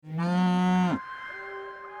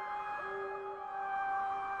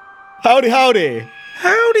Howdy, howdy.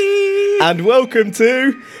 Howdy! And welcome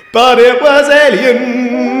to But It Was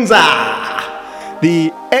Aliens,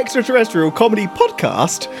 the extraterrestrial comedy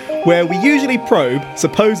podcast where we usually probe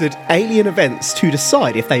supposed alien events to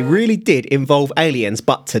decide if they really did involve aliens,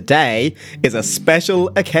 but today is a special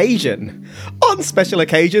occasion. On special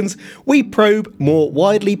occasions, we probe more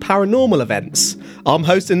widely paranormal events. I'm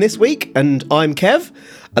hosting this week, and I'm Kev.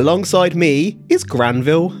 Alongside me is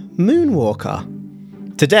Granville Moonwalker.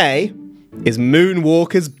 Today is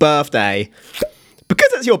Moonwalker's birthday.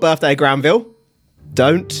 Because it's your birthday, Granville,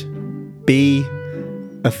 don't be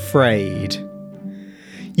afraid.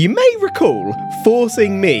 You may recall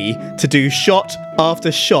forcing me to do shot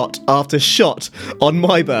after shot after shot on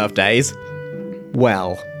my birthdays.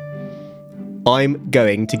 Well, I'm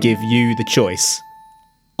going to give you the choice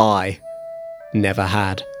I never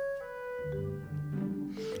had.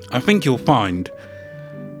 I think you'll find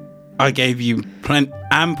I gave you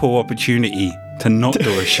ample opportunity to not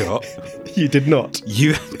do a shot. You did not.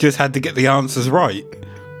 You just had to get the answers right.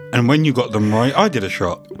 And when you got them right, I did a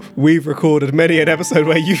shot. We've recorded many an episode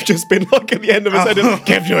where you've just been like at the end of a sentence,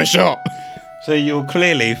 give you a shot. So you're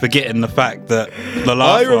clearly forgetting the fact that the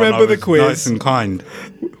last one I was the quiz. nice and kind.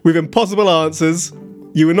 With impossible answers.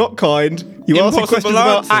 You were not kind. You asked me questions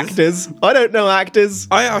about actors. I don't know actors.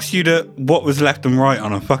 I asked you what was left and right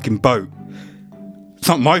on a fucking boat. It's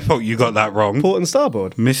not my fault you got that wrong. Port and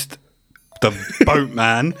starboard. Missed the boat,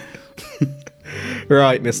 man.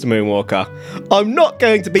 Right, Mr. Moonwalker. I'm not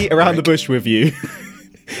going to beat around the bush with you.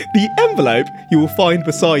 The envelope you will find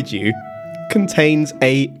beside you contains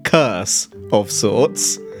a curse of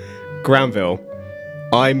sorts. Granville,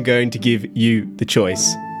 I'm going to give you the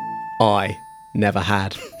choice I never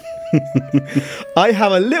had. I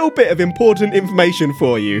have a little bit of important information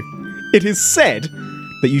for you. It is said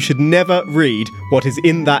that you should never read what is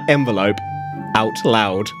in that envelope out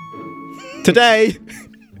loud. Today,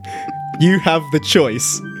 you have the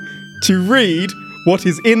choice to read what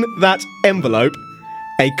is in that envelope,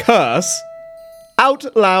 a curse,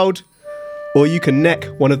 out loud, or you can neck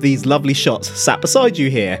one of these lovely shots sat beside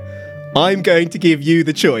you here. I'm going to give you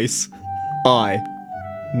the choice I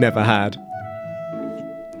never had.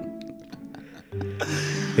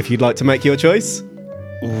 If you'd like to make your choice.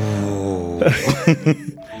 Ooh.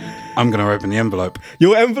 I'm going to open the envelope.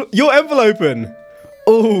 Your envelope open.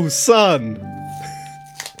 Oh, son.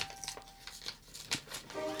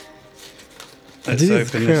 Let's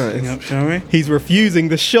open this thing up, shall we? He's refusing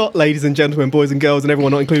the shot, ladies and gentlemen, boys and girls, and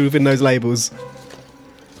everyone not included within those labels.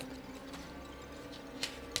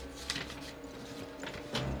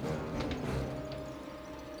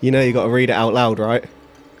 You know you got to read it out loud, right?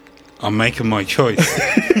 I'm making my choice.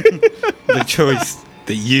 The choice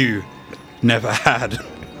that you never had.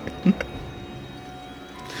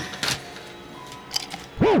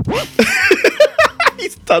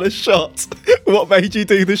 He's done a shot. What made you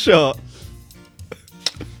do the shot?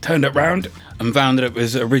 Turned it round and found that it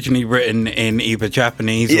was originally written in either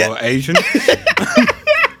Japanese or Asian.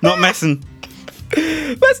 Not messing.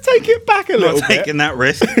 Let's take it back a little Not bit. taking that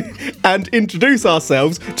risk. And introduce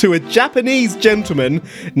ourselves to a Japanese gentleman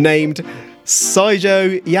named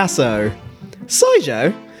Saijo Yaso.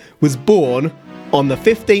 Saijo was born on the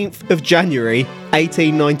 15th of January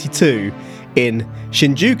 1892 in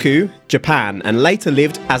Shinjuku, Japan, and later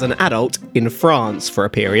lived as an adult in France for a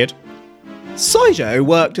period. Saijo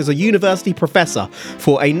worked as a university professor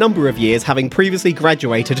for a number of years, having previously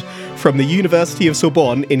graduated from the University of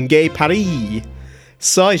Sorbonne in Gay Paris.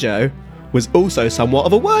 Saijo was also somewhat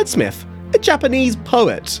of a wordsmith, a Japanese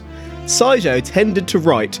poet. Saijo tended to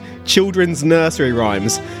write children's nursery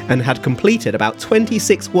rhymes and had completed about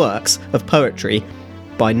 26 works of poetry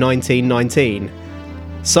by 1919.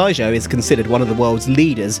 Saijo is considered one of the world's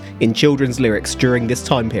leaders in children's lyrics during this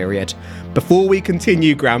time period. Before we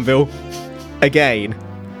continue, Granville, again,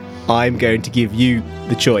 I'm going to give you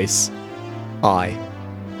the choice I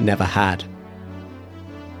never had.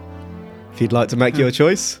 If you'd like to make your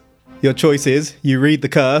choice is you read the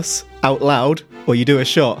curse out loud or you do a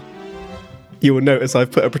shot. You will notice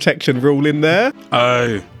I've put a protection rule in there.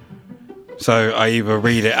 Oh. So I either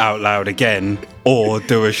read it out loud again or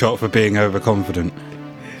do a shot for being overconfident.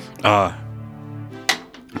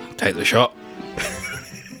 Take the shot.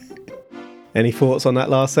 Any thoughts on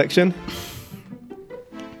that last section?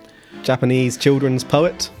 Japanese children's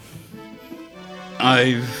poet?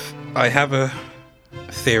 I have a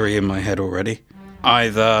theory in my head already.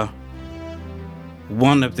 Either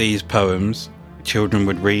one of these poems children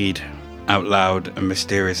would read out loud and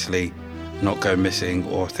mysteriously not go missing,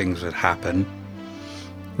 or things would happen.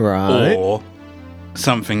 Right. Or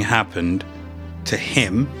something happened to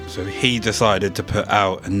him, so he decided to put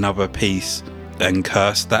out another piece and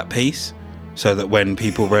curse that piece, so that when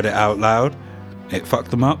people read it out loud, it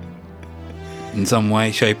fucked them up in some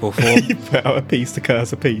way, shape or form. You put out a piece to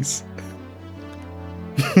curse a piece.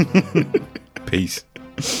 Peace.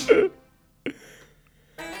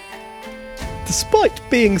 Despite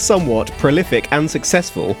being somewhat prolific and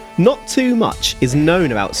successful, not too much is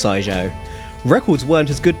known about Saijo. Records weren't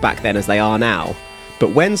as good back then as they are now,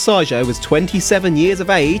 but when Saijo was 27 years of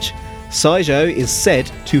age, Saijo is said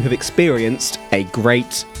to have experienced a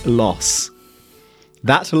great loss.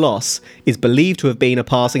 That loss is believed to have been a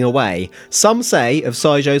passing away. Some say of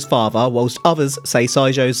Saijo's father, whilst others say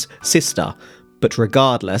Saijo's sister, but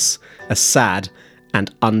regardless, a sad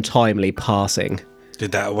and untimely passing.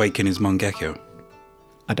 Did that awaken his Mangekyo?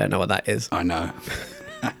 I don't know what that is. I know.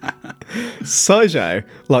 Saijo,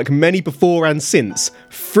 like many before and since,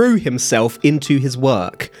 threw himself into his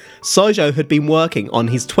work. Saijo had been working on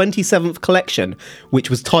his 27th collection, which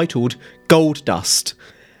was titled Gold Dust,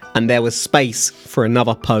 and there was space for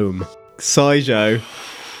another poem. Saijo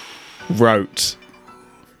wrote.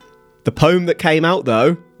 The poem that came out,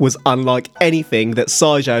 though, was unlike anything that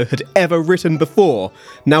Saijo had ever written before.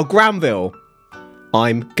 Now, Granville,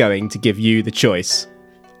 I'm going to give you the choice.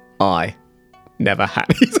 I never had.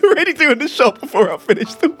 He's already doing the shot before I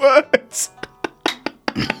finish the words.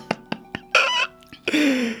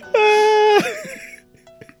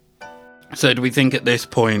 So do we think at this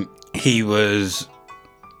point he was...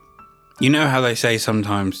 You know how they say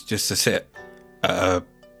sometimes just to sit at a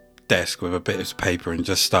desk with a bit of paper and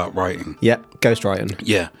just start writing? Yep, ghostwriting.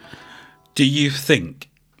 Yeah. Do you think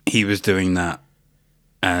he was doing that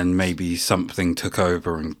and maybe something took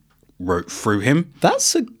over and wrote through him?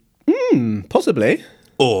 That's a... possibly.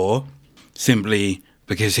 Or simply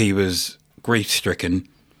because he was grief-stricken,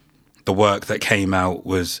 the work that came out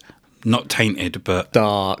was not tainted, but...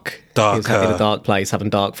 Dark. Darker. He was in a dark place,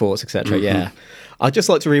 having dark thoughts, etc. Yeah. I'd just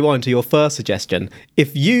like to rewind to your first suggestion.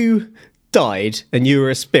 If you died and you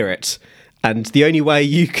were a spirit, and the only way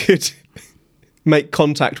you could make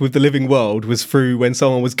contact with the living world was through when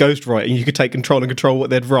someone was ghostwriting, you could take control and control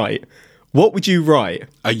what they'd write, what would you write?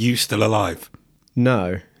 Are you still alive?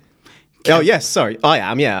 No. Oh, yes, sorry. I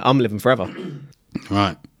am, yeah. I'm living forever.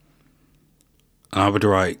 Right. I would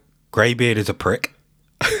write, Greybeard is a prick.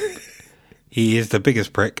 He is the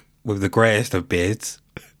biggest prick with the greyest of beards.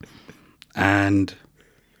 And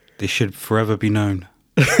this should forever be known.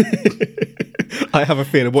 I have a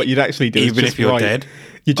feeling what you'd actually do Even is just if you're write, dead,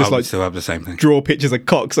 you just I would like still have the same thing. draw pictures of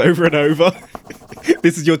cocks over and over.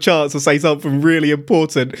 This is your chance to say something really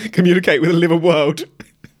important. Communicate with the living world.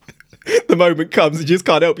 The moment comes, you just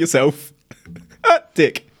can't help yourself.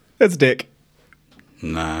 Dick. That's Dick.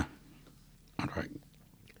 Nah. I'd write,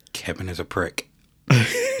 Kevin is a prick.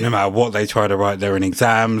 No matter what they try to write there in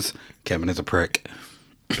exams, Kevin is a prick.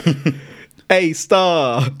 A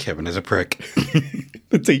star. Kevin is a prick.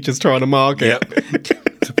 The teacher's trying to mark it.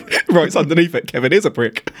 Yep. Writes underneath it, Kevin is a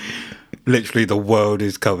prick. Literally the world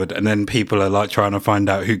is covered, and then people are like trying to find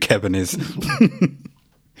out who Kevin is.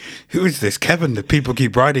 Who is this Kevin that people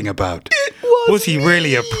keep writing about? Was he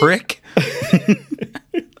really a prick?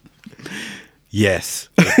 Yes.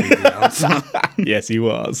 would be the answer. Yes, he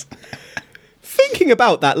was. Thinking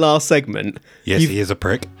about that last segment, Yes, he is a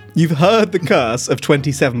prick. you've heard the curse of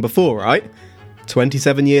 27 before, right?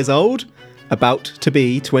 27 years old, about to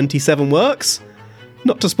be 27 works.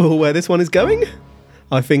 Not to spoil where this one is going.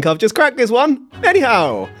 I think I've just cracked this one.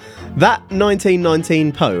 Anyhow, that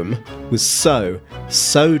 1919 poem was so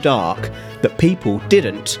dark that people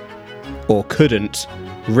didn't or couldn't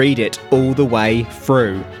read it all the way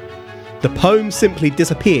through. The poem simply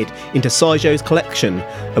disappeared into Saijo's collection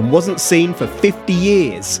and wasn't seen for 50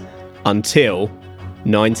 years until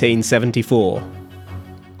 1974.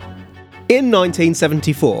 In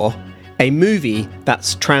 1974, a movie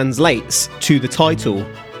that translates to the title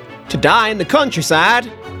To Die in the Countryside,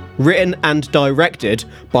 written and directed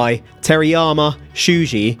by Teriyama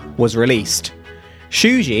Shuji, was released.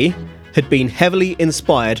 Shuji had been heavily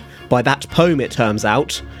inspired by that poem, it turns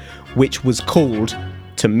out, which was called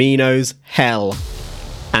Tomino's Hell.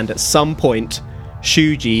 And at some point,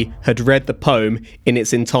 Shuji had read the poem in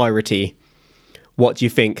its entirety. What do you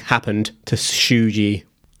think happened to Shuji?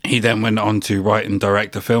 He then went on to write and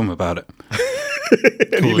direct a film about it.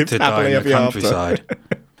 And he Called lived To Die happily in the ever after. Countryside.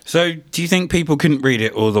 So, do you think people couldn't read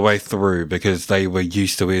it all the way through because they were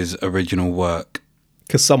used to his original work?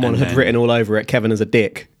 Because someone And had then- written all over it, Kevin is a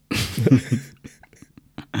dick.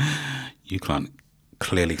 You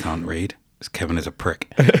clearly can't read. Because Kevin is a prick.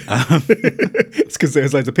 It's because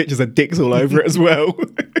there's loads of pictures of dicks all over it as well.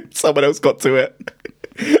 Someone else got to it.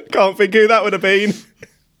 Can't think who that would have been.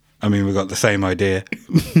 I mean, we got the same idea.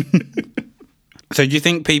 So do you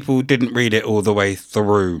think people didn't read it all the way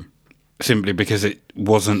through simply because it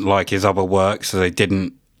wasn't like his other work, so they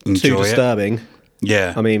didn't enjoy Too disturbing. it?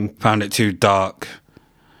 Yeah. I mean... Found it too dark.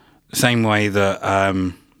 Same way that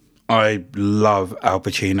I love Al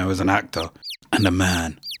Pacino as an actor and a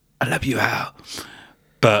man. I love you, Al.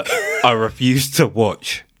 But I refuse to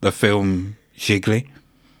watch the film Jiggly.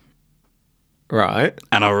 Right.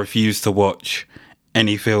 And I refuse to watch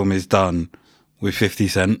any film is done with 50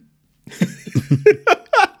 Cent.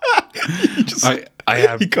 I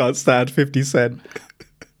have... You can't stand 50 Cent.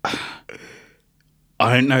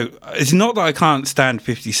 I don't know. It's not that I can't stand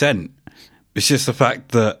 50 Cent. It's just the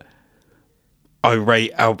fact that I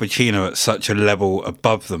rate Al Pacino at such a level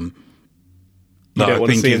above them. You don't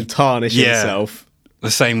want to see him tarnish himself.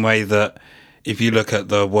 The same way that if you look at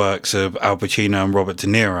the works of Al Pacino and Robert De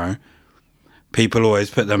Niro, people always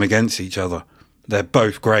put them against each other. They're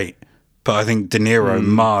both great. But I think De Niro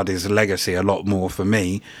marred his legacy a lot more for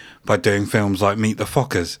me by doing films like Meet the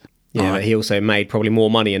Fockers. Yeah, but he also made probably more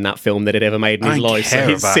money in that film than he'd ever made in his life. So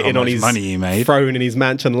he's sitting on his money he made. throne in his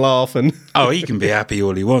mansion laughing. Oh, he can be happy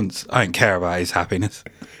all he wants. I don't care about his happiness.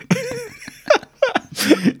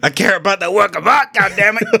 I care about the work of art,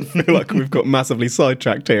 goddammit. I feel like we've got massively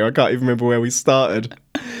sidetracked here. I can't even remember where we started.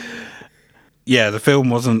 Yeah, the poem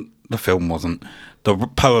wasn't. The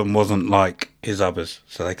poem wasn't like his others,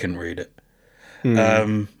 so they couldn't read it.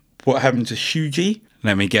 What happened to Shuji?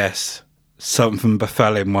 Let me guess. Something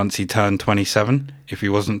befell him once he turned 27, if he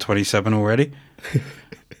wasn't 27 already.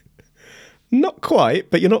 Not quite,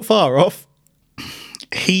 but you're not far off.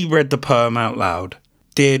 He read the poem out loud.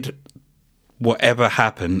 Did whatever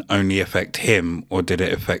happened only affect him, or did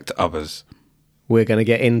it affect others? We're going to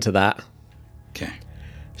get into that. Okay.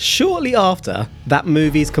 Shortly after that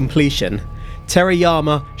movie's completion,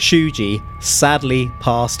 Terayama Shuji sadly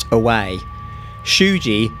passed away.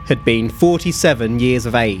 Shuji had been 47 years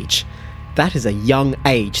of age. That is a young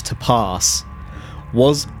age to pass.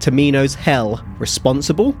 Was Tomino's Hell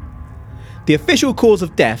responsible? The official cause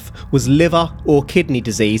of death was liver or kidney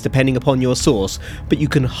disease, depending upon your source, but you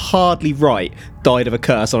can hardly write died of a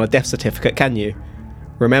curse on a death certificate, can you?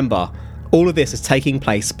 Remember, all of this is taking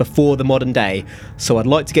place before the modern day, so I'd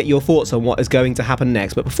like to get your thoughts on what is going to happen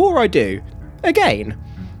next. But before I do, again,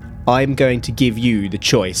 I'm going to give you the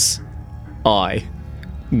choice I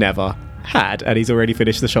never had. And he's already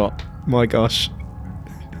finished the shot. My gosh.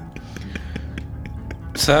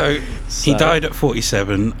 So he died at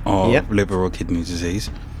 47 of Yep. liver or kidney disease.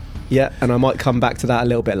 Yeah, and I might come back to that a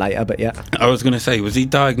little bit later, but yeah. I was going to say, was he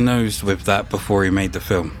diagnosed with that before he made the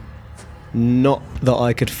film? Not that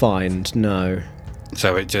I could find, no.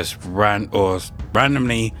 So it just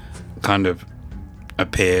randomly kind of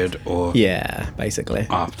appeared, or Yeah, basically.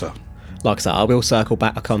 after. Like I said, I will circle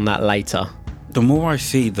back on that later. The more I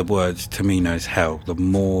see the words Tomino's Hell, the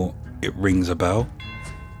more it rings a bell.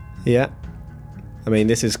 Yeah. I mean,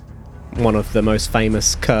 this is one of the most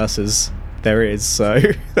famous curses there is, so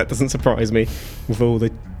that doesn't surprise me with all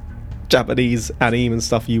the Japanese anime and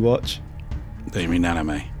stuff you watch. Don't you mean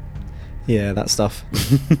anime? Yeah, that stuff.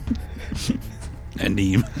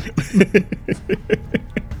 Anime.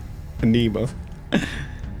 Anima.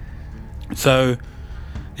 So,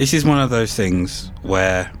 this is one of those things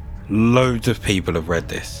where loads of people have read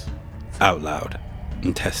this out loud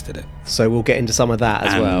and tested it. So we'll get into some of that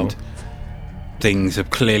as well. Things have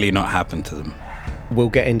clearly not happened to them. We'll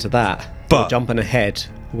get into that. But- jumping ahead,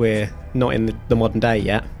 we're not in the modern day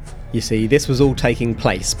yet. You see, this was all taking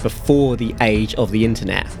place before the age of the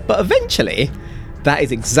internet. But eventually, that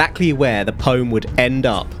is exactly where the poem would end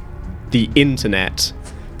up. The internet.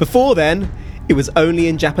 Before then, it was only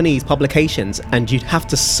in Japanese publications, and you'd have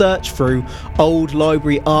to search through old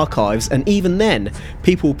library archives, and even then,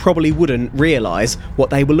 people probably wouldn't realise what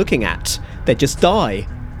they were looking at. They'd just die.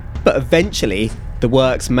 But eventually, the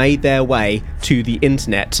works made their way to the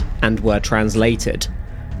internet and were translated.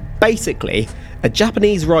 Basically, a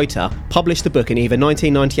Japanese writer published a book in either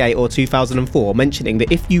 1998 or 2004 mentioning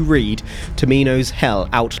that if you read Tomino's Hell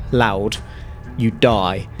out loud, you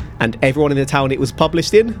die. And everyone in the town it was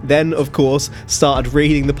published in then, of course, started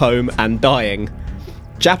reading the poem and dying.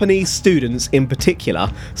 Japanese students in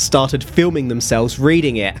particular started filming themselves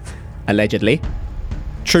reading it, allegedly,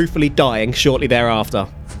 truthfully dying shortly thereafter.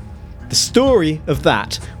 The story of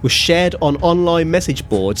that was shared on online message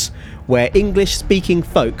boards where English-speaking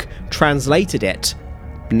folk translated it.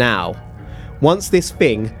 Now, once this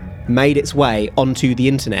thing made its way onto the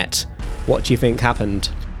internet, what do you think happened?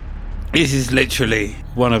 This is literally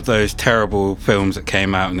one of those terrible films that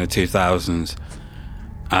came out in the 2000s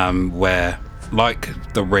where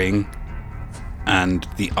like The Ring and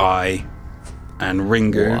The Eye and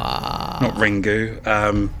Ringu. Wow. Not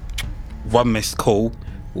Ringu. One Missed Call.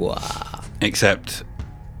 Wow. Except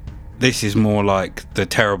this is more like the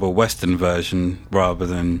terrible Western version rather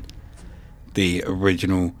than the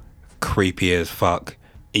original creepy as fuck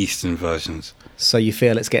Eastern versions. So you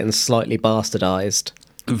feel it's getting slightly bastardized?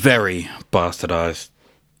 Very bastardized.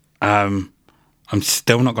 I'm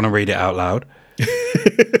still not going to read it out loud.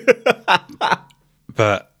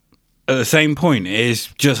 But at the same point, it is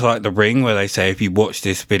just like The Ring, where they say if you watch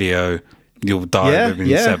this video, you'll die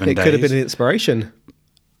within 7 days. It could have been an inspiration.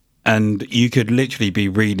 And you could literally be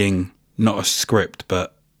reading not a script,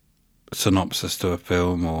 but a synopsis to a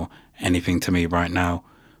film or anything to me right now.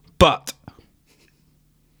 But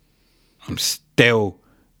I'm still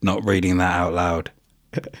not reading that out loud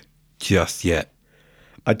just yet.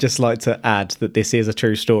 I'd just like to add that this is a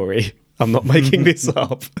true story. I'm not making this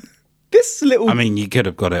up. This little... I mean, you could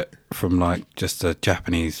have got it from like just a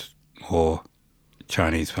Japanese or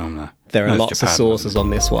Chinese film there. There are lots of sources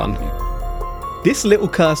on this one. This little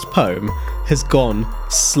cursed poem has gone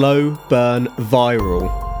slow burn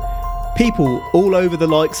viral. People all over the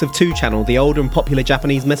likes of 2channel, the older and popular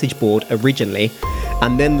Japanese message board originally,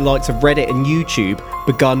 and then the likes of Reddit and YouTube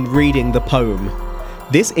begun reading the poem.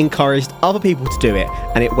 This encouraged other people to do it,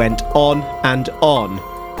 and it went on and on.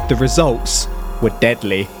 The results were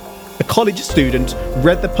deadly. A college student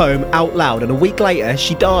read the poem out loud, and a week later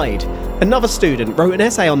she died. Another student wrote an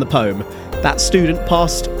essay on the poem. That student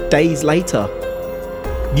passed days later.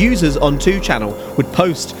 Users on 2channel would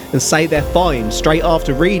post and say they're fine straight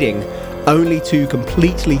after reading, only to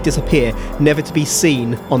completely disappear, never to be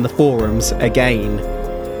seen on the forums again.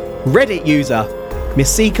 Reddit user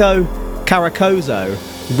Misiko Caracozo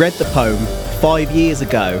read the poem 5 years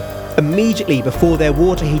ago, immediately before their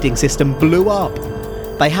water heating system blew up.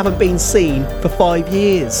 They haven't been seen for 5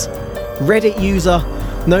 years. Reddit user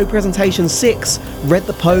No Presentation 6 read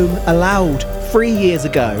the poem aloud 3 years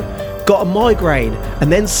ago, got a migraine,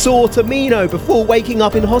 and then saw Tamino before waking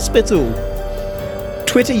up in hospital.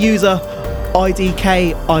 Twitter user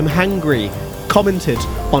IDK I'm Hangry commented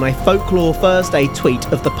on a Folklore Thursday tweet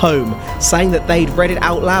of the poem, saying that they'd read it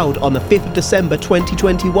out loud on the 5th of December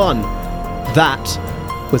 2021.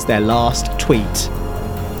 That was their last tweet.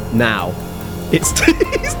 Now, he's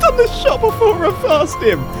done the shot before I passed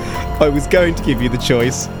him. I was going to give you the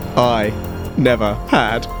choice. I never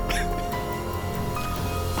had.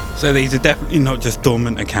 So these are definitely not just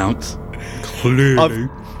dormant accounts. Clearly.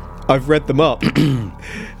 I've read them up.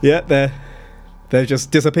 Yeah, they're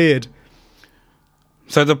just disappeared.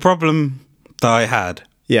 So the problem that I had,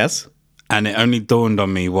 Yes. and it only dawned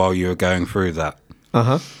on me while you were going through that,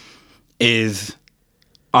 is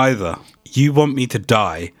either you want me to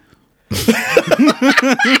die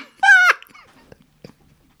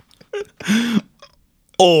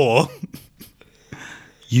or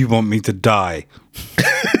you want me to die.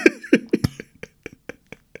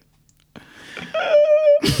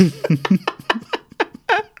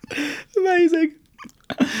 Amazing.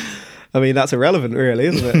 I mean, that's irrelevant, really,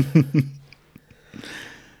 isn't it?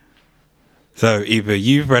 So either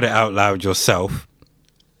you've read it out loud yourself,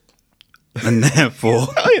 and therefore...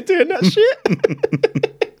 I ain't doing that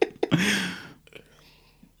shit.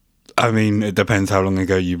 I mean, it depends how long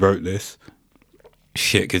ago you wrote this.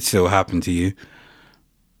 Shit could still happen to you.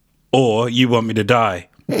 Or you want me to die.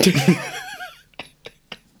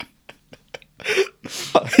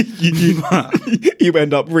 You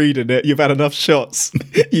end up reading it, you've had enough shots,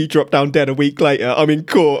 you drop down dead a week later, I'm in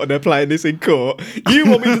court and they're playing this in court. You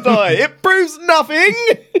want me to die? It proves nothing!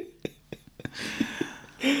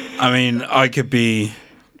 I mean, I could be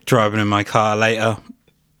driving in my car later,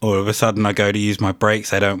 all of a sudden I go to use my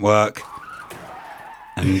brakes, they don't work,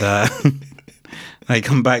 and they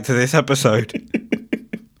come back to this episode.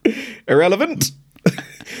 Irrelevant.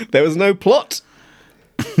 There was no plot.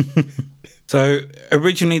 So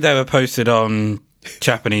originally they were posted on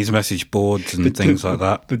Japanese message boards and things like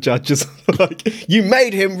that. The judges are like, you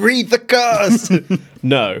made him read the curse.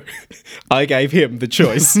 No, I gave him the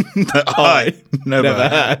choice that I never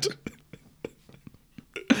had.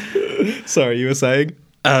 Sorry, you were saying?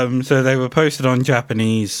 So they were posted on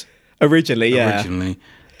Japanese originally,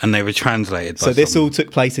 and they were translated by So this all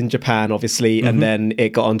took place in Japan, obviously, and then it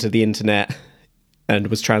got onto the internet and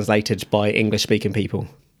was translated by English-speaking people.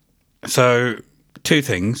 So, two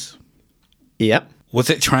things. Yep. Was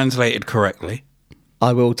it translated correctly?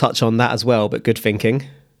 I will touch on that as well, but good thinking.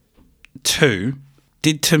 2,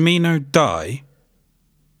 did Tamino die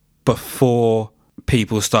before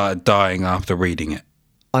people started dying after reading it?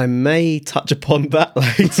 I may touch upon that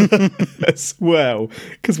later as well,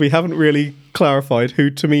 because we haven't really clarified who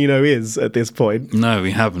Tamino is at this point. No,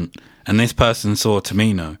 we haven't. And this person saw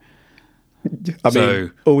Tamino. I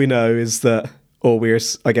mean, all we know is that,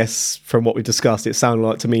 I guess, from what we discussed, it sounded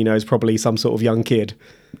like Tamino is probably some sort of young kid.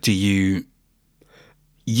 Do you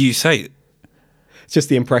say it's just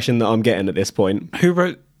the impression that I'm getting at this point. Who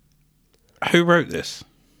wrote this?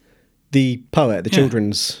 The poet, the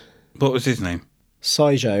children's. What was his name?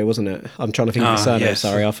 Saijo, wasn't it? I'm trying to think of his surname. Yes.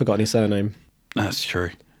 Sorry, I've forgotten his surname. That's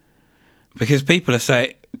true. Because people are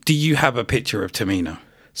saying, do you have a picture of Tamino?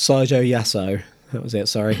 Saijo Yasso. That was it,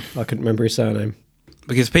 sorry. I couldn't remember his surname.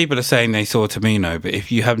 Because people are saying they saw Tamino, but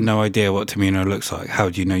if you have no idea what Tamino looks like, how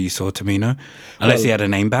do you know you saw Tamino? Unless he had a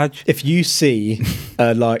name badge? If you see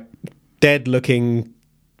a, dead-looking,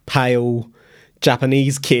 pale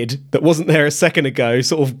Japanese kid that wasn't there a second ago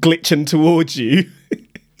sort of glitching towards you...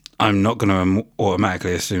 I'm not going to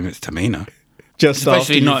automatically assume it's Tamino.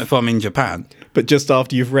 Especially not if I'm in Japan. But just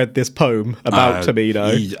after you've read this poem about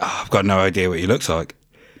Tamino. I've got no idea what he looks like.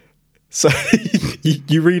 So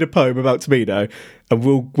you read a poem about Tamino, and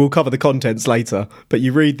we'll cover the contents later, but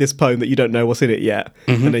you read this poem that you don't know what's in it yet,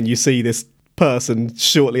 and then you see this person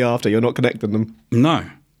shortly after, you're not connecting them. No,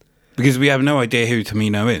 because we have no idea who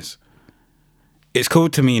Tamino is. It's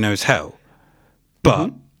called Tamino's Hell,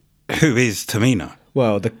 but who is Tamino?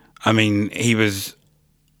 Well, he was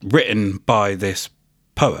written by this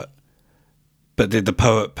poet, but did the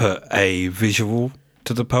poet put a visual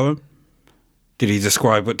to the poem? Did he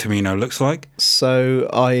describe what Tamino looks like? So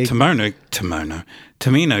Tamino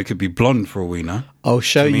could be blonde for all we know. I'll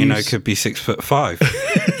show you. Tamino could be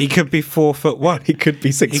 6'5". He could be 4'1". He could be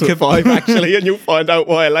 6'5", actually, and you'll find out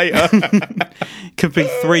why later. Could be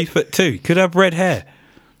 3'2". Could have red hair.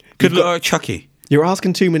 Could look like Chucky. You're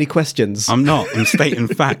asking too many questions. I'm not. I'm stating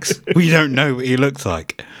facts. We don't know what he looks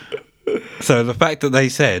like. So the fact that they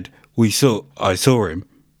said I saw him,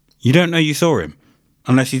 you don't know you saw him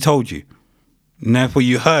unless he told you. And therefore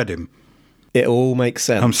you heard him. It all makes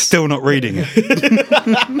sense. I'm still not reading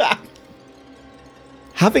it.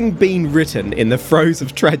 Having been written in the throes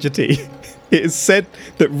of tragedy, it is said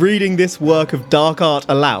that reading this work of dark art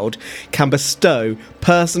aloud can bestow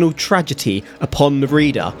personal tragedy upon the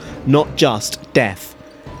reader, not just death.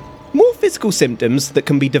 More physical symptoms that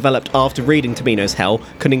can be developed after reading Tamino's Hell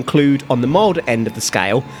can include, on the milder end of the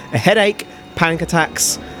scale, a headache, panic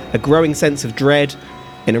attacks, a growing sense of dread,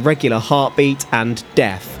 an irregular heartbeat, and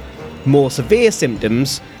death. More severe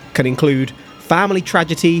symptoms can include family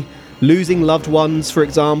tragedy, losing loved ones, for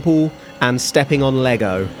example, and stepping on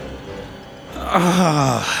Lego.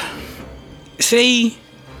 See,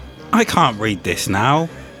 I can't read this now.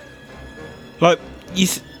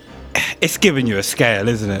 It's giving you a scale,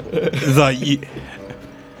 isn't it? It's like,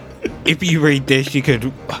 if you read this, you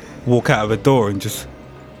could walk out of a door and just,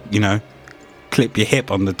 clip your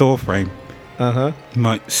hip on the door frame. You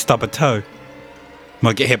might stub a toe.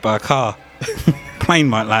 Might get hit by a car. Plane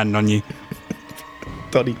might land on you.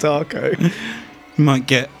 Donnie Darko. You might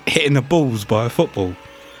get hit in the balls by a football.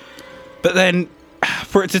 But then,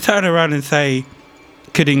 for it to turn around and say,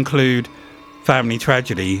 could include family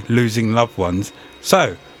tragedy, losing loved ones.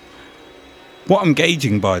 So, what I'm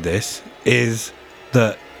gauging by this is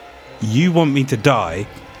that you want me to die,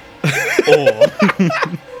 or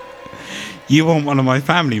you want one of my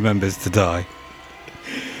family members to die.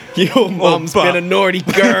 Your mum's been a naughty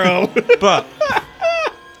girl. But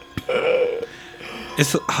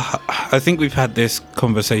I think we've had this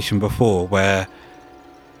conversation before where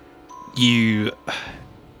you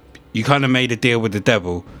kind of made a deal with the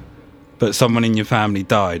devil, but someone in your family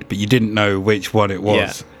died, but you didn't know which one it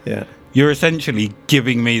was. Yeah. You're essentially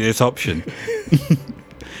giving me this option.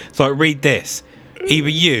 So read this. Either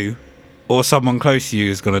you or someone close to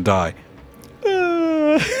you is going to die.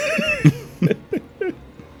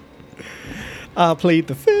 I'll plead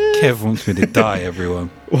the fifth. Kev wants me to die, everyone.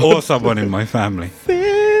 Or someone in my family.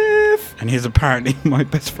 Fifth. And he's apparently my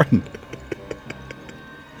best friend.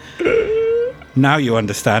 Now you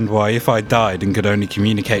understand why if I died and could only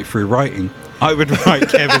communicate through writing, I would write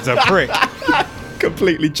Kev as a prick.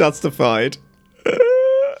 Completely justified.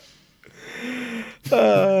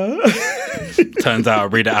 Turns out I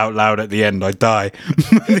read it out loud at the end, I die.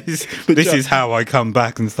 This is how I come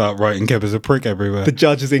back and start writing Kev as a prick everywhere. The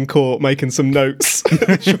judge is in court making some notes at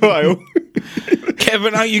the trial.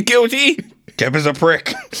 Kevin, are you guilty? Kev is a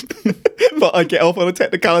prick. But I get off on a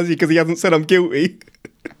technicality because he hasn't said I'm guilty.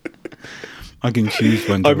 I can choose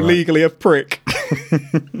when to I'm write. legally a prick.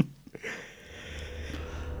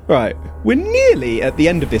 Right, we're nearly at the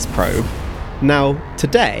end of this probe. Now,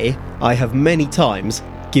 today, I have many times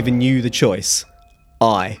given you the choice.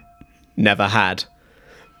 I never had.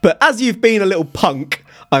 But as you've been a little punk,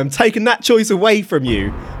 I'm taking that choice away from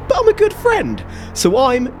you. But I'm a good friend, so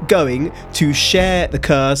I'm going to share the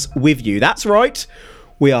curse with you. That's right,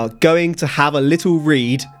 we are going to have a little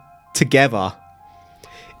read together.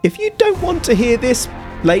 If you don't want to hear this,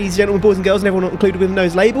 ladies, gentlemen, boys and girls, and everyone not included within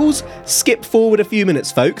those labels, skip forward a few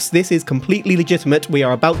minutes, folks. This is completely legitimate. We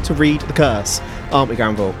are about to read the curse, aren't we,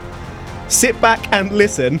 Granville? Sit back and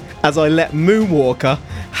listen as I let Moonwalker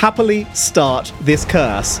happily start this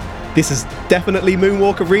curse. This is definitely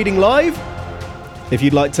Moonwalker reading live. If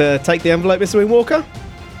you'd like to take the envelope, Mr. Moonwalker.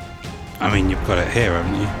 I mean, you've got it here,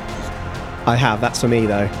 haven't you? I have. That's for me,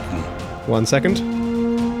 though. 1 second.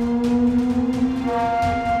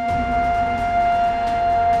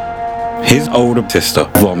 His older sister,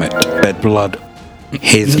 vomit, bed blood.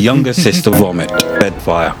 His younger sister, vomit, bed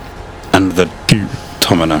fire. And the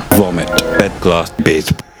Tomina, vomit, bed glass,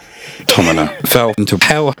 biz. Tomina fell into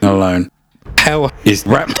hell alone. Hell is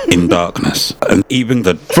wrapped in darkness, and even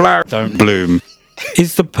the flower don't bloom.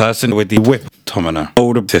 Is the person with the whip, Tomina,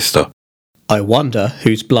 older sister. I wonder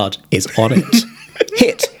whose blood is on it.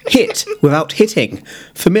 Hit, without hitting.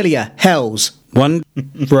 Familiar hells. One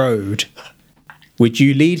Road. Would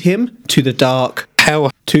you lead him to the dark,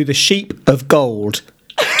 hell to the sheep of gold,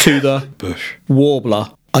 to the bush.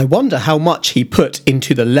 warbler? I wonder how much he put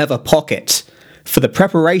into the leather pocket for the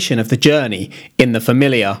preparation of the journey in the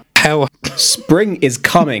familiar. Hell. Spring is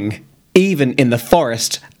coming, even in the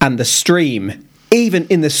forest and the stream, even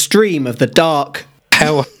in the stream of the dark.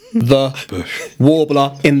 Hell. The Bush.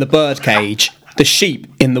 warbler in the birdcage, the sheep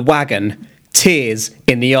in the wagon, tears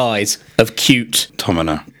in the eyes of cute.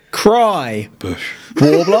 Tomina. Cry, Bush.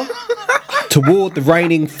 warbler, toward the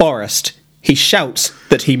raining forest. He shouts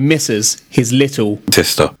that he misses his little.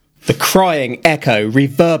 Sister. The crying echo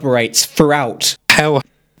reverberates throughout. Hell.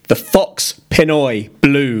 The fox Pinoy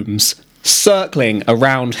blooms, circling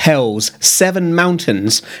around hell's 7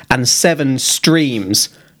 mountains and 7 streams.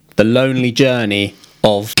 The lonely journey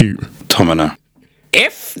of Tomina.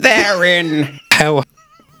 If they're in, Hell.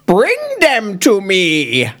 bring them to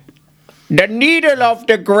me. The needle of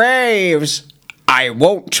the graves I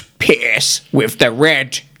won't pierce with the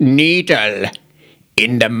red needle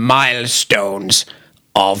in the milestones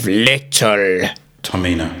of little.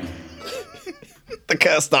 Tomina. The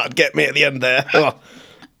curse started getting me at the end there.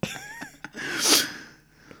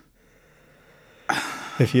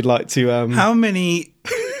 If you'd like to... How many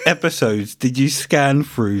episodes did you scan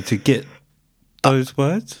through to get those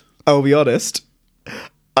words? I'll be honest,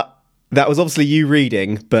 that was obviously you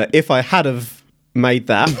reading, but if I had have made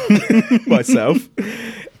that myself,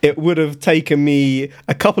 it would have taken me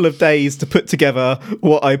a couple of days to put together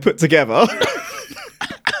what I put together.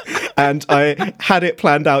 And I had it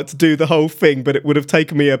planned out to do the whole thing, but it would have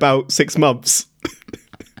taken me about 6 months.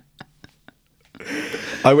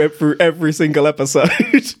 I went through every single episode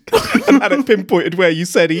and had it pinpointed where you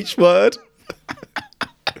said each word.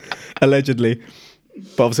 Allegedly.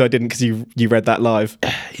 But obviously I didn't because you read that live.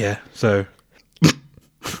 Yeah, so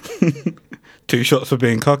 2 shots for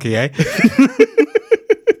being cocky, eh?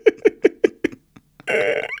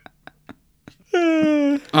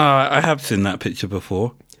 I have seen that picture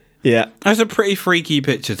before. Yeah. That's a pretty freaky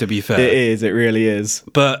picture, to be fair. It is, it really is.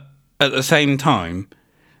 But at the same time,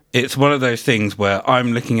 it's one of those things where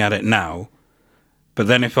I'm looking at it now, but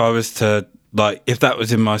then if I was to, like, if that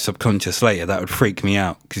was in my subconscious later, that would freak me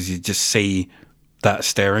out because you just see that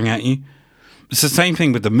staring at you. It's the same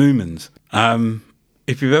thing with the Moomins.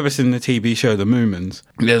 If you've ever seen the TV show The Moomins,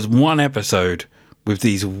 there's one episode with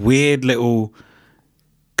these weird little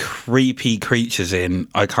creepy creatures in.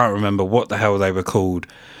 I can't remember what the hell they were called,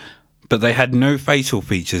 but they had no facial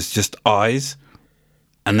features, just eyes,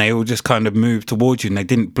 and they all just kind of moved towards you and they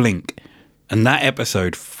didn't blink. And that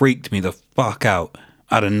episode freaked me the fuck out.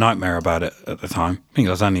 I had a nightmare about it at the time. I think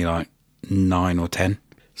I was only like 9 or 10.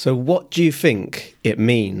 So what do you think it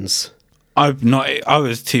means? I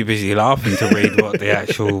was too busy laughing to read what the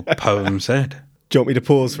actual poem said. Do you want me to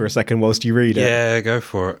pause for a second whilst you read it? Yeah, go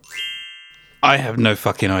for it. I have no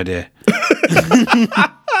fucking idea.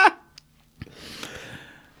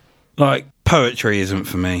 Like, poetry isn't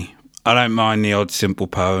for me. I don't mind the odd simple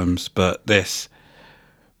poems, but it's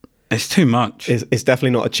too much. It's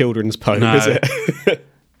definitely not a children's poem, No. is it?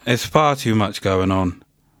 It's far too much going on.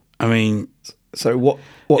 I mean... So what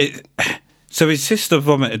so his sister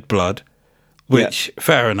vomited blood, which,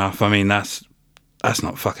 fair enough. I mean, that's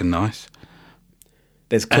not fucking nice.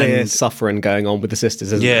 There's clear And- suffering going on with the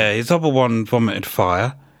sisters, isn't there? Yeah, his other one vomited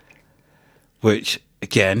fire, which,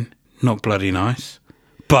 again, not bloody nice.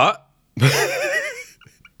 But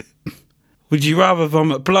would you rather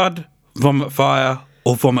vomit blood, vomit fire,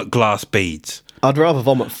 or vomit glass beads? I'd rather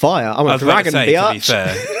vomit fire. I'm I a was about to dragon, say, to be biatch.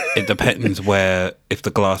 fair, it depends where, if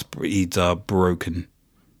the glass beads are broken,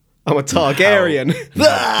 I'm a Targaryen.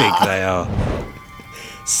 how big they are.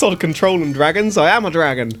 Sod control them, dragons. I am a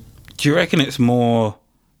dragon. Do you reckon it's more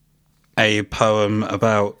a poem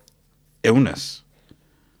about illness?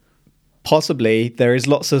 Possibly. There is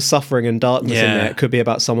lots of suffering and darkness in Yeah. there. It could be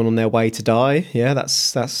about someone on their way to die. Yeah,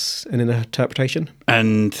 that's an interpretation.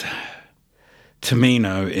 And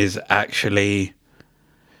Tamino is actually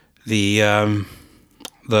the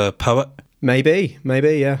poet. Maybe,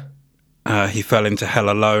 yeah. He fell into hell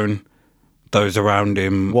alone. Those around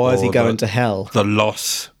him. Why is he or going to hell? The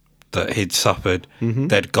loss that he'd suffered,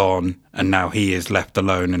 they'd gone, and now he is left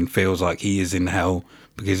alone and feels like he is in hell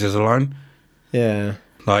because he's alone. Yeah.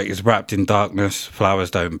 Like, he's wrapped in darkness,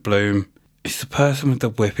 flowers don't bloom. Is the person with the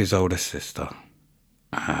whip his older sister?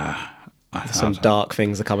 Some dark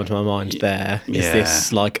things are coming to my mind there. Is Yeah.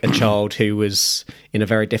 this like a child who was in a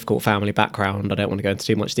very difficult family background? I don't want to go into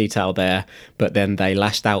too much detail there, but then they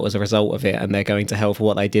lashed out as a result of it and they're going to hell for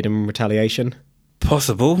what they did in retaliation?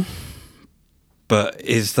 Possible. But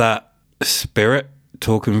is that spirit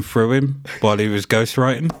talking through him while he was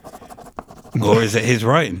ghostwriting? Or is it his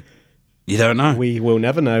writing? You don't know. We will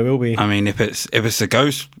never know, will we? I mean, if it's a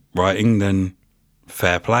ghost writing, then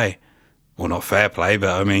fair play. Well, not fair play,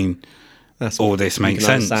 but I mean, all this You makes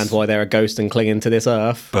can sense. understand why they're a ghost and clinging to this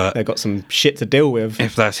earth. But- they've got some shit to deal with.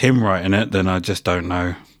 If that's him writing it, then I just don't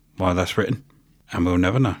know why that's written. And we'll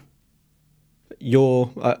never know.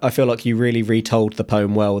 I feel like you really retold the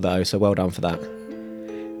poem well, though, so well done for that.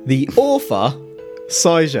 The author,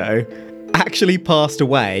 Saijo, actually passed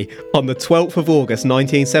away on the 12th of August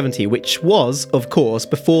 1970, which was, of course,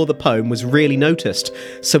 before the poem was really noticed,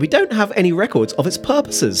 so we don't have any records of its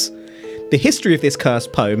purposes. The history of this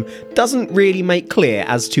cursed poem doesn't really make clear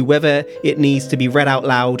as to whether it needs to be read out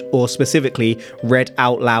loud or specifically read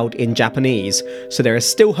out loud in Japanese, so there is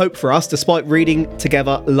still hope for us despite reading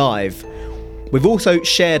together live. We've also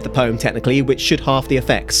shared the poem technically, which should halve the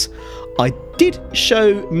effects. I did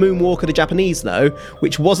show Moonwalker the Japanese though,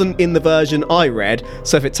 which wasn't in the version I read,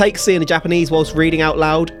 so if it takes seeing the Japanese whilst reading out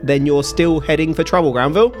loud, then you're still heading for trouble,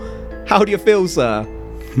 Granville. How do you feel, sir?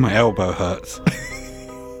 My elbow hurts.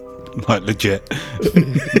 Like, legit.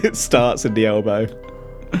 It starts in the elbow.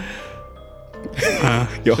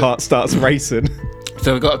 Your heart starts racing.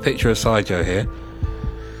 So we've got a picture of Saijo here.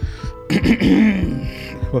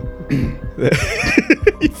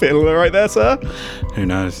 You feeling all right there, sir? Who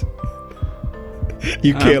knows?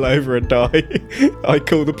 You keel over and die. I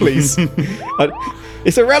call the police.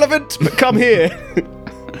 It's irrelevant, but come here.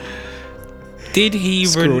 Did he...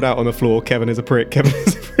 Scrawled out on the floor, Kevin is a prick, Kevin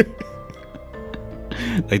is a prick.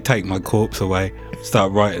 They take my corpse away,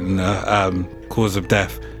 start writing the cause of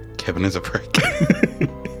death. Kevin is a prick.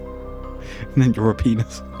 And then you're a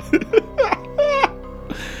penis.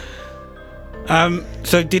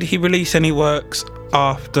 So did he release any works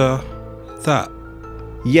after that?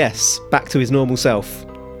 Yes, back to his normal self,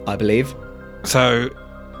 I believe. So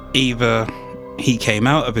either he came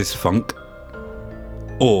out of his funk,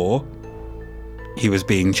 or he was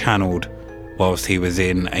being channeled whilst he was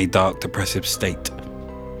in a dark, depressive state.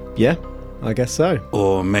 Yeah, I guess so.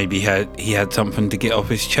 Or maybe he had something to get off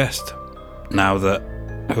his chest now that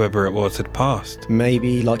whoever it was had passed.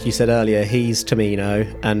 Maybe, like you said earlier, he's Tamino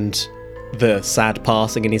and the sad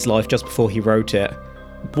passing in his life just before he wrote it.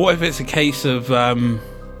 What if it's a case of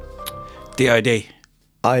DID?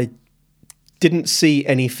 I didn't see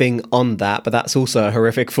anything on that, but that's also a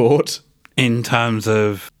horrific thought. In terms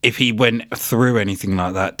of if he went through anything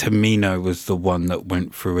like that, Tamino was the one that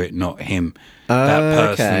went through it, not him.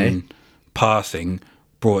 That person passing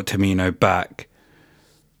brought Tamino back,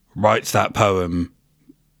 writes that poem,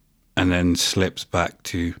 and then slips back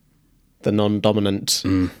to The non-dominant.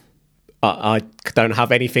 I don't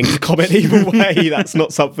have anything to comment either way. That's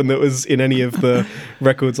not something that was in any of the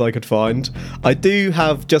records I could find. I do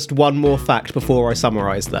have just one more fact before I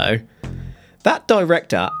summarise, though. That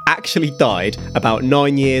director actually died about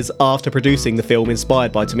 9 years after producing the film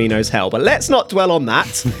inspired by Tamino's Hell, but let's not dwell on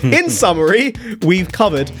that. In summary, we've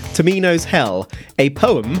covered Tamino's Hell, a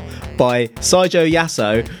poem by Saijo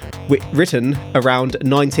Yaso, written around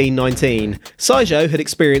 1919. Saijo had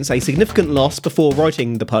experienced a significant loss before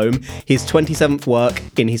writing the poem, his 27th work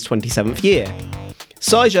in his 27th year.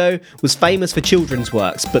 Saijo was famous for children's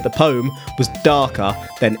works, but the poem was darker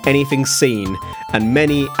than anything seen, and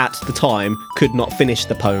many at the time could not finish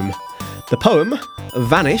the poem. The poem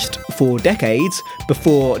vanished for decades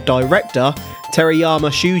before director Terayama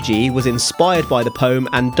Shuji was inspired by the poem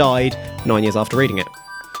and died 9 years after reading it.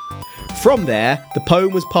 From there, the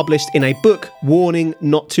poem was published in a book warning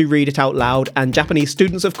not to read it out loud, and Japanese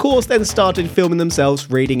students, of course, then started filming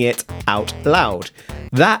themselves reading it out loud.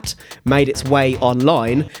 That made its way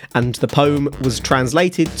online, and the poem was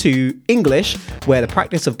translated to English, where the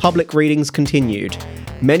practice of public readings continued.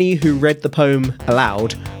 Many who read the poem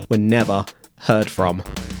aloud were never heard from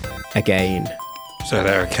again. So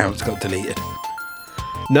their accounts got deleted.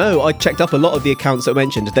 No, I checked up a lot of the accounts that were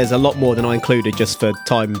mentioned. There's a lot more than I included just for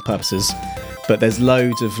time purposes. But there's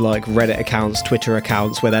loads of like Reddit accounts, Twitter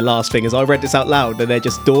accounts, where their last thing is, I read this out loud, and they're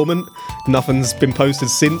just dormant. Nothing's been posted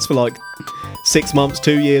since for like 6 months,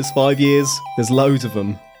 2 years, 5 years. There's loads of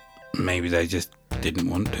them. Maybe they just didn't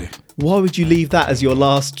want to. Why would you leave that as your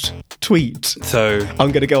last tweet? So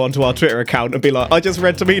I'm going to go onto our Twitter account and be like, I just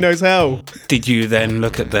read Tamino's Hell. did you then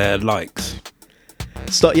look at their likes?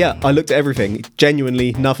 Yeah, I looked at everything.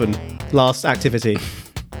 Genuinely nothing. Last activity.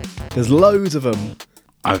 There's loads of them.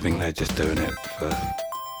 I think they're just doing it for...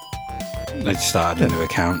 They just started a new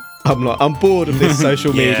account. I'm bored of this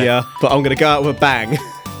social Yeah. media, but I'm going to go out with a bang.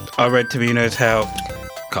 I read Tamino's Hell.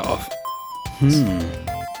 Cut off.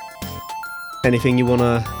 Anything you want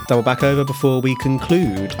to double back over before we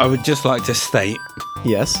conclude? I would just like to state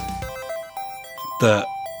Yes. that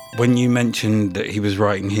when you mentioned that he was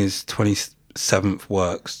writing his 27th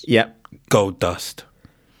works, Yep. Gold Dust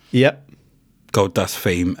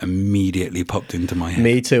theme immediately popped into my head.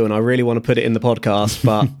 Me too, and I really want to put it in the podcast,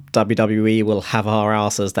 but WWE will have our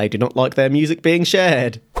asses. They do not like their music being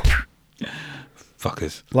shared.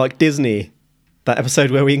 Fuckers. Like Disney. That episode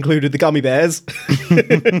where we included the gummy bears.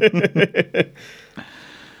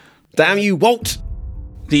 Damn you, Walt!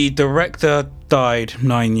 The director died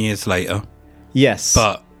 9 years later, Yes.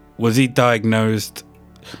 but was he diagnosed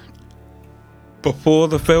before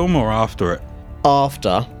the film or after it?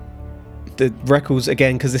 After. The records,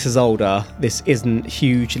 again, because this is older, this isn't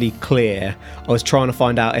hugely clear. I was trying to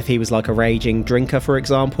find out if he was like a raging drinker, for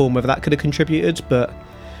example, and whether that could have contributed, but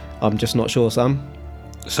I'm just not sure, Sam.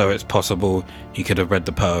 So it's possible he could have read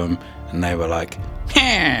the poem and they were like,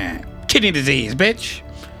 kidney disease, bitch.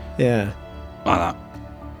 Yeah. Like that.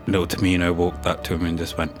 Little Tamino walked up to him and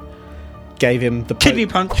just went, Gave him the kidney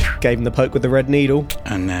punch. Gave him the poke with the red needle.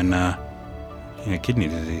 And then, kidney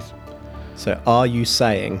disease. So are you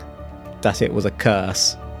saying that it was a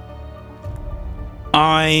curse?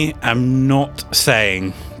 I am not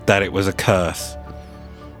saying that it was a curse.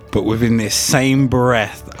 But within this same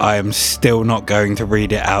breath, I am still not going to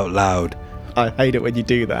read it out loud. I hate it when you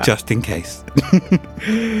do that. Just in case.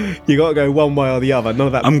 You got to go one way or the other. None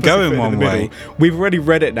of that. I'm pussyfoot going in one the middle. way. We've already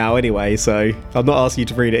read it now anyway, so I'm not asking you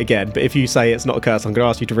to read it again. But if you say it's not a curse, I'm going to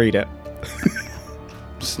ask you to read it.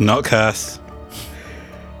 It's not a curse.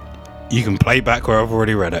 You can play back where I've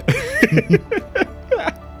already read it.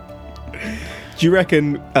 Do you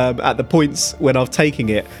reckon at the points when I've taken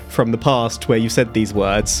it from the past where you said these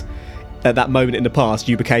words, at that moment in the past,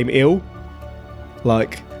 you became ill?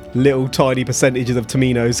 Like, little tiny percentages of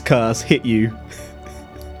Tamino's curse hit you.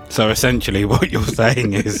 So essentially what you're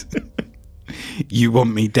saying is you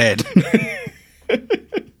want me dead.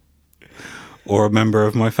 Or a member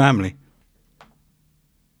of my family.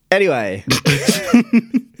 Anyway.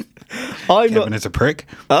 Kevin is a prick.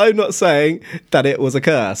 I'm not saying that it was a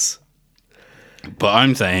curse. But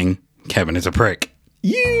I'm saying Kevin is a prick.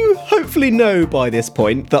 You hopefully know by this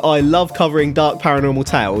point that I love covering dark paranormal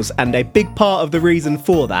tales, and a big part of the reason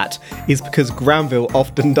for that is because Granville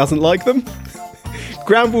often doesn't like them.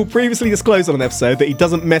 Granville previously disclosed on an episode that he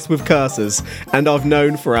doesn't mess with curses, and I've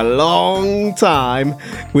known for a long time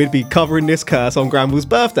we'd be covering this curse on Granville's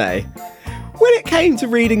birthday. When it came to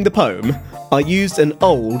reading the poem, I used an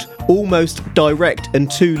old, almost direct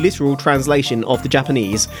and too literal translation of the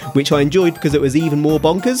Japanese, which I enjoyed because it was even more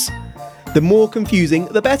bonkers. The more confusing,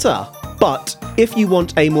 the better. But if you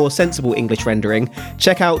want a more sensible English rendering,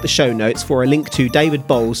 check out the show notes for a link to David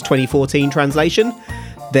Bowles' 2014 translation.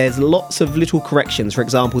 There's lots of little corrections. For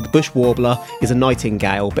example, the bush warbler is a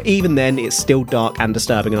nightingale, but even then it's still dark and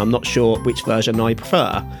disturbing, and I'm not sure which version I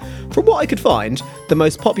prefer. From what I could find, the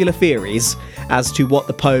most popular theories as to what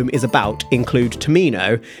the poem is about include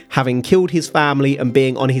Tamino having killed his family and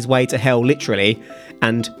being on his way to hell literally,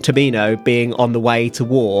 and Tamino being on the way to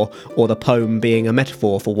war, or the poem being a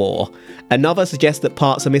metaphor for war. Another suggests that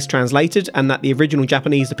parts are mistranslated and that the original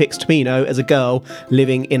Japanese depicts Tamino as a girl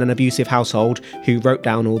living in an abusive household who wrote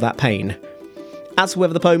down all that pain. As for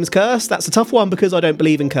whether the poem is cursed, that's a tough one because I don't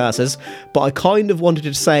believe in curses, but I kind of wanted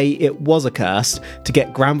to say it was a curse to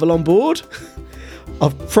get Granville on board.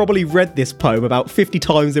 I've probably read this poem about 50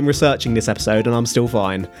 times in researching this episode and I'm still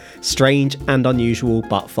fine. Strange and unusual,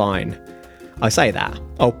 but fine. I say that.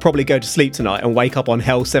 I'll probably go to sleep tonight and wake up on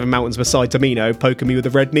Hell 7 Mountains beside Tamino, poking me with a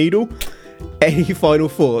red needle. Any final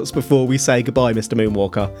thoughts before we say goodbye, Mr.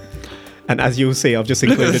 Moonwalker? And as you'll see, I've just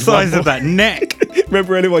included Look at the size of that neck.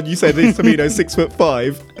 Remember anyone you said Tamino's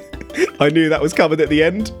 6'5"? I knew that was covered at the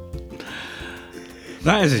end.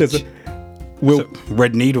 That is There's a We'll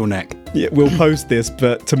red needle neck. Yeah, we'll post this,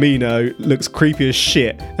 but Tamino looks creepy as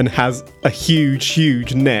shit and has a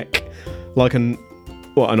huge neck. Like an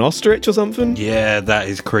ostrich or something? Yeah, that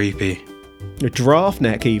is creepy. A giraffe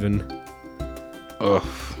neck, even. Ugh.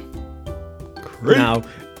 Now,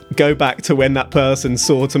 go back to when that person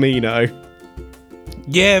saw Tamino.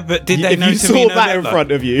 Yeah, but did they If know you Tamino saw that in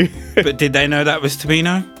front of you. But did they know that was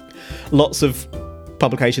Tamino? Lots of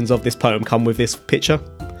publications of this poem come with this picture.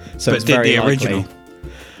 So But it's did very the likely. original?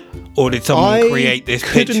 Or did someone create this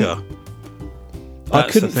picture? I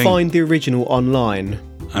That's couldn't the thing. find the original online.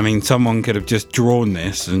 I mean, someone could have just drawn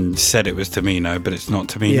this and said it was Tamino, but it's not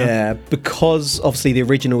Tamino. Yeah, because obviously the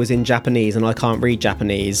original is in Japanese and I can't read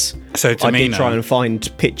Japanese. So I did Tamino. try and find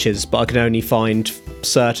pictures, but I could only find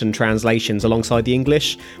certain translations alongside the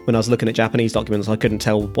English. When I was looking at Japanese documents, I couldn't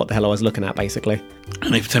tell what the hell I was looking at, basically.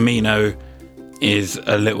 And if Tamino is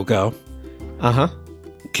a little girl, Uh-huh.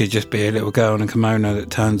 could just be a little girl in a kimono that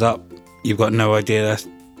turns up. You've got no idea that's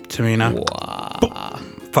Tamino.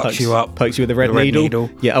 Fucks you up. Pokes you with a red needle.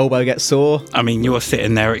 Your elbow gets sore. I mean, you're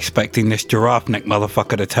sitting there expecting this giraffe neck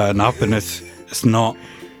motherfucker to turn up, and it's not.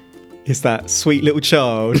 It's that sweet little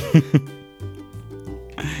child.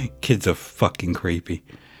 Kids are fucking creepy.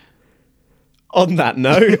 On that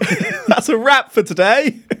note, that's a wrap for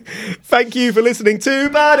today. Thank you for listening to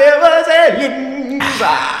But It Was Aliens.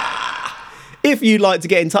 If you'd like to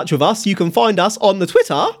get in touch with us, you can find us on the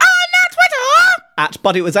Twitter. At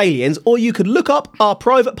But It Was Aliens, or you could look up our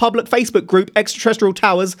private public Facebook group, Extraterrestrial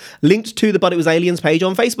Towers, linked to the But It Was Aliens page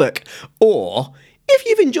on Facebook. Or, if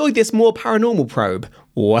you've enjoyed this more paranormal probe,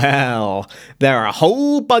 well, there are a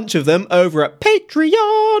whole bunch of them over at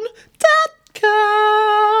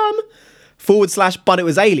patreon.com/But It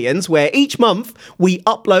Was Aliens, where each month we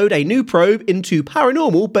upload a new probe into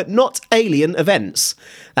paranormal but not alien events.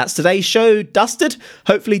 That's today's show dusted.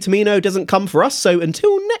 Hopefully Tamino doesn't come for us, so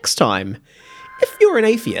until next time. If you're an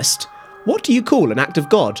atheist, what do you call an act of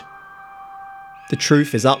God? The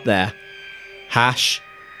truth is up there. #proud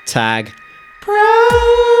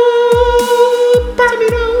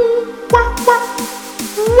Tamino. Wah, wah,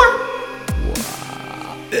 wah.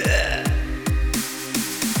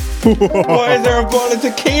 Why is there a bottle of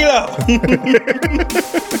tequila?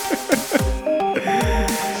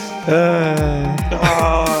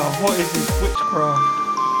 What is this witchcraft?